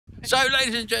So,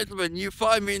 ladies and gentlemen, you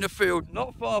find me in a field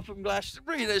not far from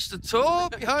Glastonbury. There's the Tor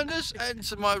behind us, and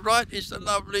to my right is the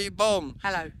lovely Bon.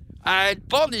 Hello. And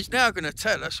Bon is now going to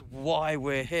tell us why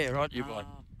we're here, aren't you, Bon?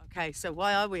 Okay, so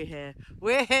why are we here?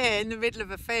 We're here in the middle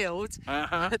of a field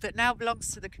that now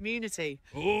belongs to the community.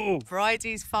 Ooh.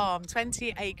 Varieties Farm,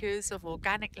 20 acres of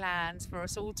organic land for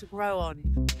us all to grow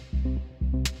on.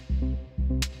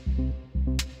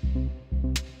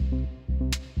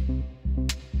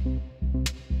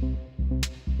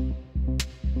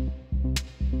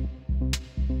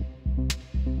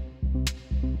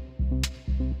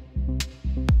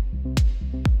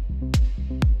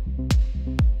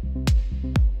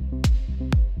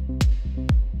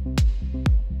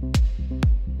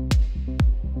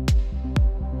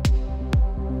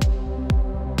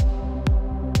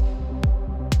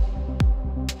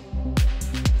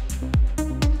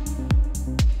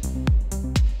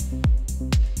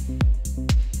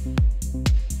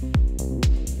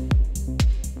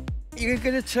 You're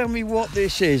going to tell me what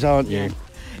this is, aren't you?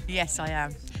 Yes, I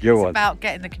am. You're It's one. about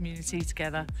getting the community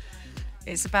together.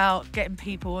 It's about getting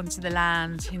people onto the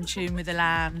land, in tune with the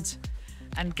land,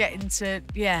 and getting to,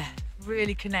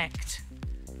 really connect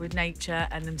with nature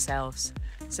and themselves.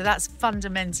 So that's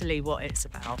fundamentally what it's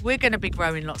about. We're going to be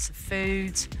growing lots of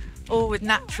food, all with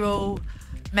natural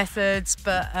methods,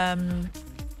 but,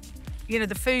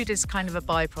 the food is kind of a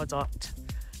byproduct.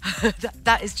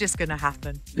 that is just going to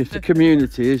happen. It's the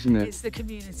community, isn't it? It's the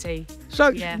community. So,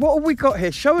 yeah. what have we got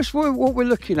here? Show us what we're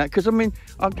looking at, because,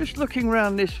 I'm just looking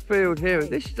around this field here.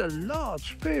 This is a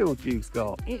large field you've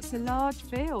got. It's a large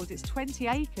field. It's 20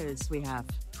 acres we have.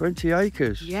 20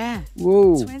 acres? Yeah.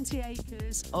 Whoa. 20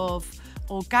 acres of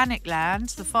organic land.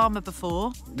 The farmer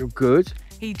before, You're good.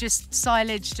 he just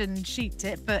silaged and sheeped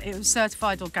it, but it was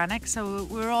certified organic, so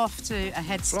we're off to a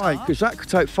head start. Right, because that could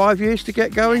take 5 years to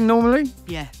get going normally?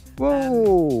 Yeah.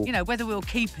 Whoa. Whether we'll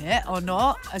keep it or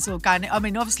not as organic,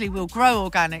 obviously we'll grow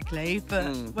organically,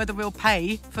 but whether we'll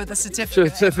pay for the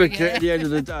certificate At the end of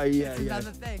the day, That's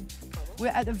another thing. We're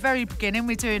at the very beginning.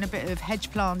 We're doing a bit of hedge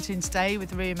planting today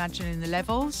with reimagining the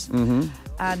levels. Mm-hmm.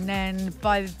 And then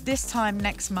by this time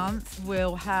next month,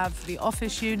 we'll have the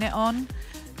office unit on,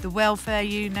 the welfare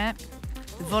unit,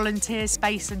 the volunteer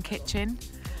space and kitchen,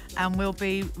 and we'll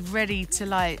be ready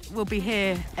to we'll be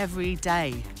here every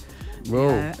day.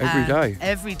 Whoa, every day?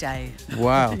 Every day.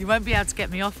 Wow. You won't be able to get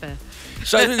me off here.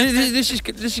 So this is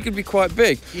going to be quite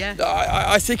big. Yeah.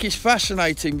 I think it's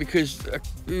fascinating because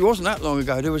it wasn't that long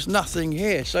ago, there was nothing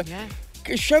here. So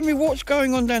show me what's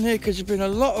going on down here, because there's been a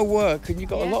lot of work and you've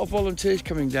got a lot of volunteers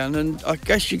coming down, and I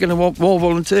guess you're going to want more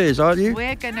volunteers, aren't you?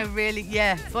 We're going to really,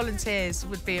 volunteers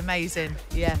would be amazing,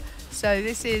 So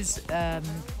this is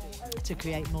to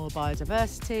create more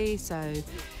biodiversity. So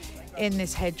in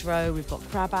this hedgerow, we've got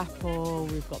crabapple,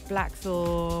 we've got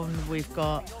blackthorn, we've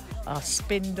got our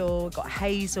spindle, we've got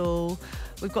hazel,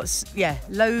 we've got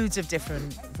loads of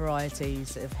different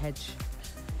varieties of hedge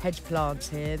plants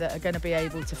here that are going to be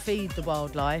able to feed the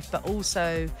wildlife, but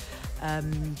also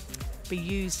be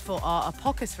used for our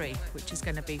apothecary, which is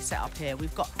going to be set up here.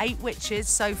 We've got 8 witches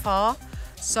so far.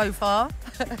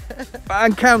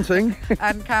 And counting.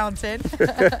 And counting.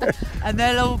 And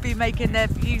they'll all be making their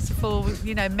beautiful,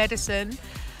 medicine.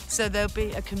 So there'll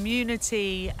be a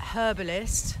community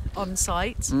herbalist on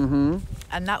site, and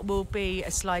that will be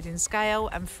a sliding scale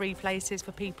and free places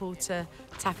for people to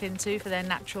tap into for their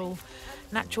natural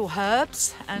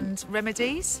herbs and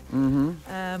remedies.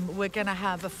 We're going to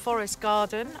have a forest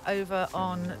garden over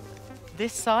on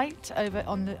this site, over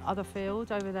on the other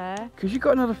field over there. Because you've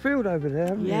got another field over there,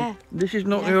 haven't you? Yeah. This is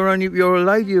not you're a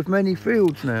lady of many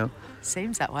fields now.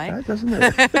 Seems that way. Doesn't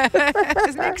it?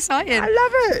 Isn't it exciting? I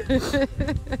love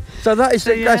it. So that is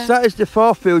that is the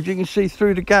far field. You can see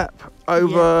through the gap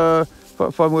over. If I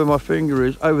find where my finger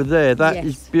is, over there. That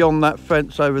is beyond that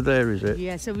fence over there, is it?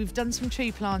 Yeah. So we've done some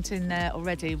tree planting there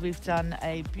already. We've done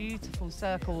a beautiful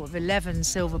circle of 11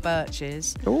 silver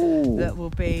birches. Ooh. That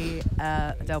will be.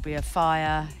 There'll be a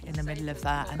fire in the middle of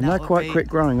that, And they're quite quick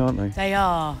growing, aren't they? They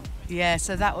are. Yeah,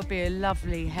 so that would be a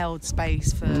lovely held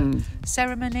space for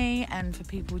ceremony and for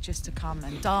people just to come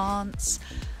and dance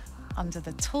under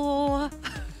the Tor.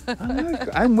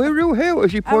 And Wirral Hill,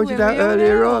 as you pointed out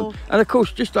earlier on. And of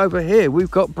course, just over here,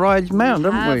 we've got Bride's Mound,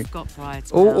 haven't we? We've got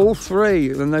Bride's Mound. All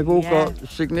 3, and they've all got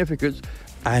significance.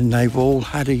 And they've all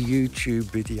had a YouTube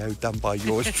video done by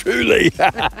yours truly.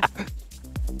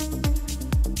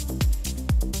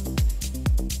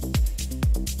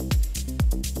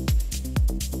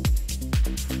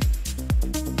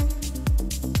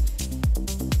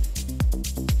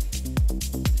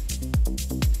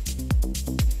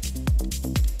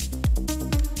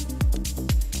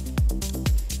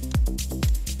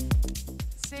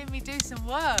 me do some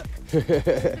work.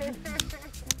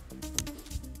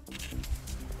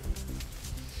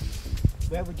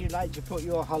 Where would you like to put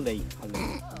your holly?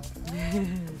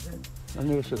 I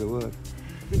never said a word.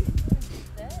 There,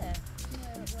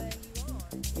 where you are.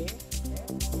 Here?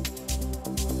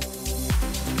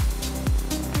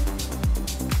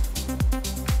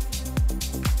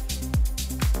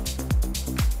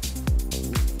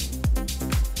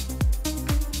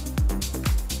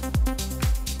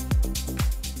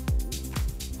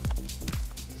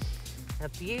 A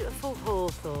beautiful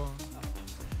hawthorn.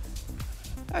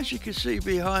 As you can see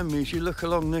behind me as you look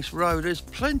along this road, there's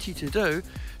plenty to do.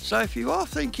 So if you are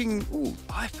thinking, oh,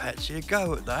 I fancy a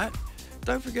go at that,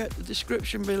 don't forget the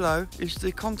description below is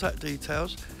the contact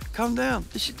details. Come down.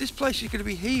 This place is going to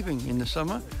be heaving in the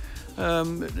summer.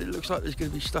 It looks like there's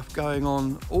going to be stuff going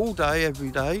on all day, every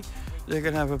day. They're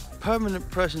going to have a permanent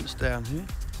presence down here.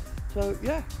 So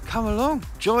yeah, come along,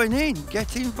 join in,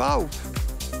 get involved.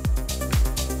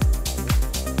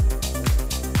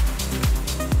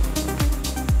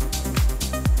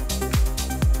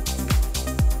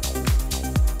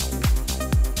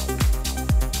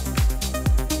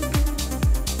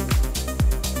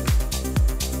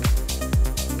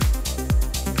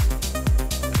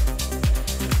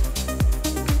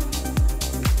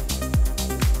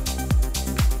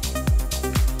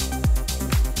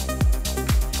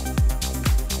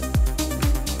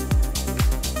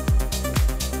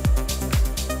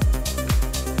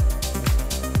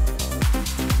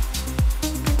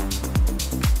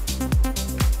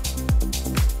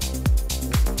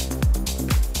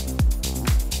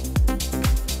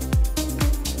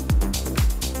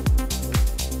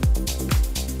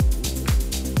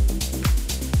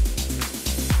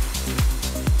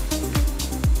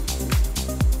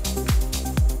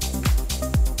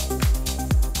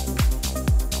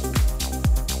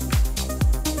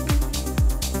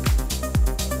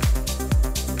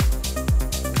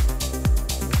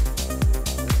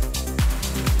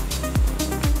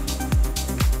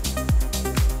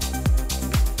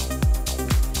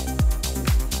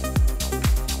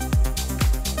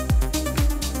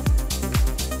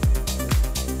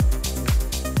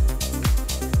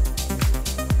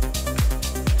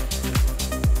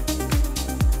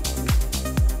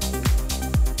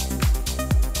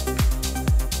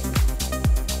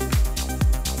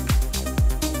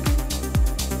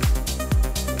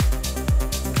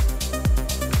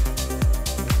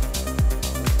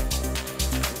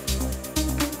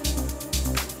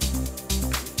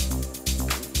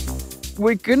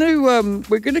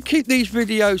 We're gonna keep these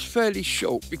videos fairly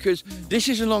short because this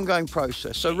is an ongoing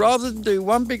process. So rather than do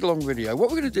one big long video,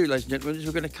 what we're going to do, ladies and gentlemen, is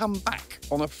we're going to come back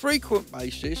on a frequent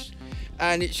basis,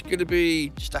 and it's going to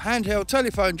be just a handheld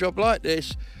telephone job like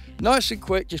this, nice and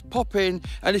quick. Just pop in,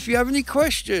 and if you have any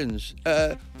questions,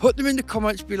 put them in the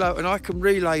comments below, and I can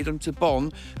relay them to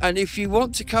Bon. And if you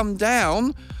want to come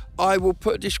down, I will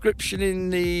put a description in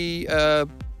the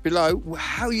below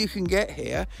how you can get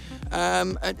here.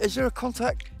 And is there a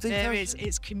contact details? There is.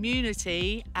 It's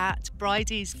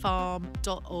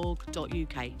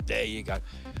community@bridesfarm.org.uk. There you go. And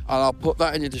I'll put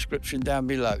that in the description down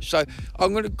below. So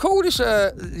I'm going to call this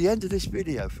the end of this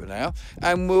video for now,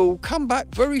 and we'll come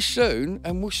back very soon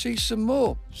and we'll see some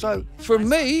more. So from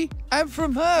me and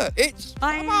from her, it's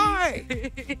bye-bye.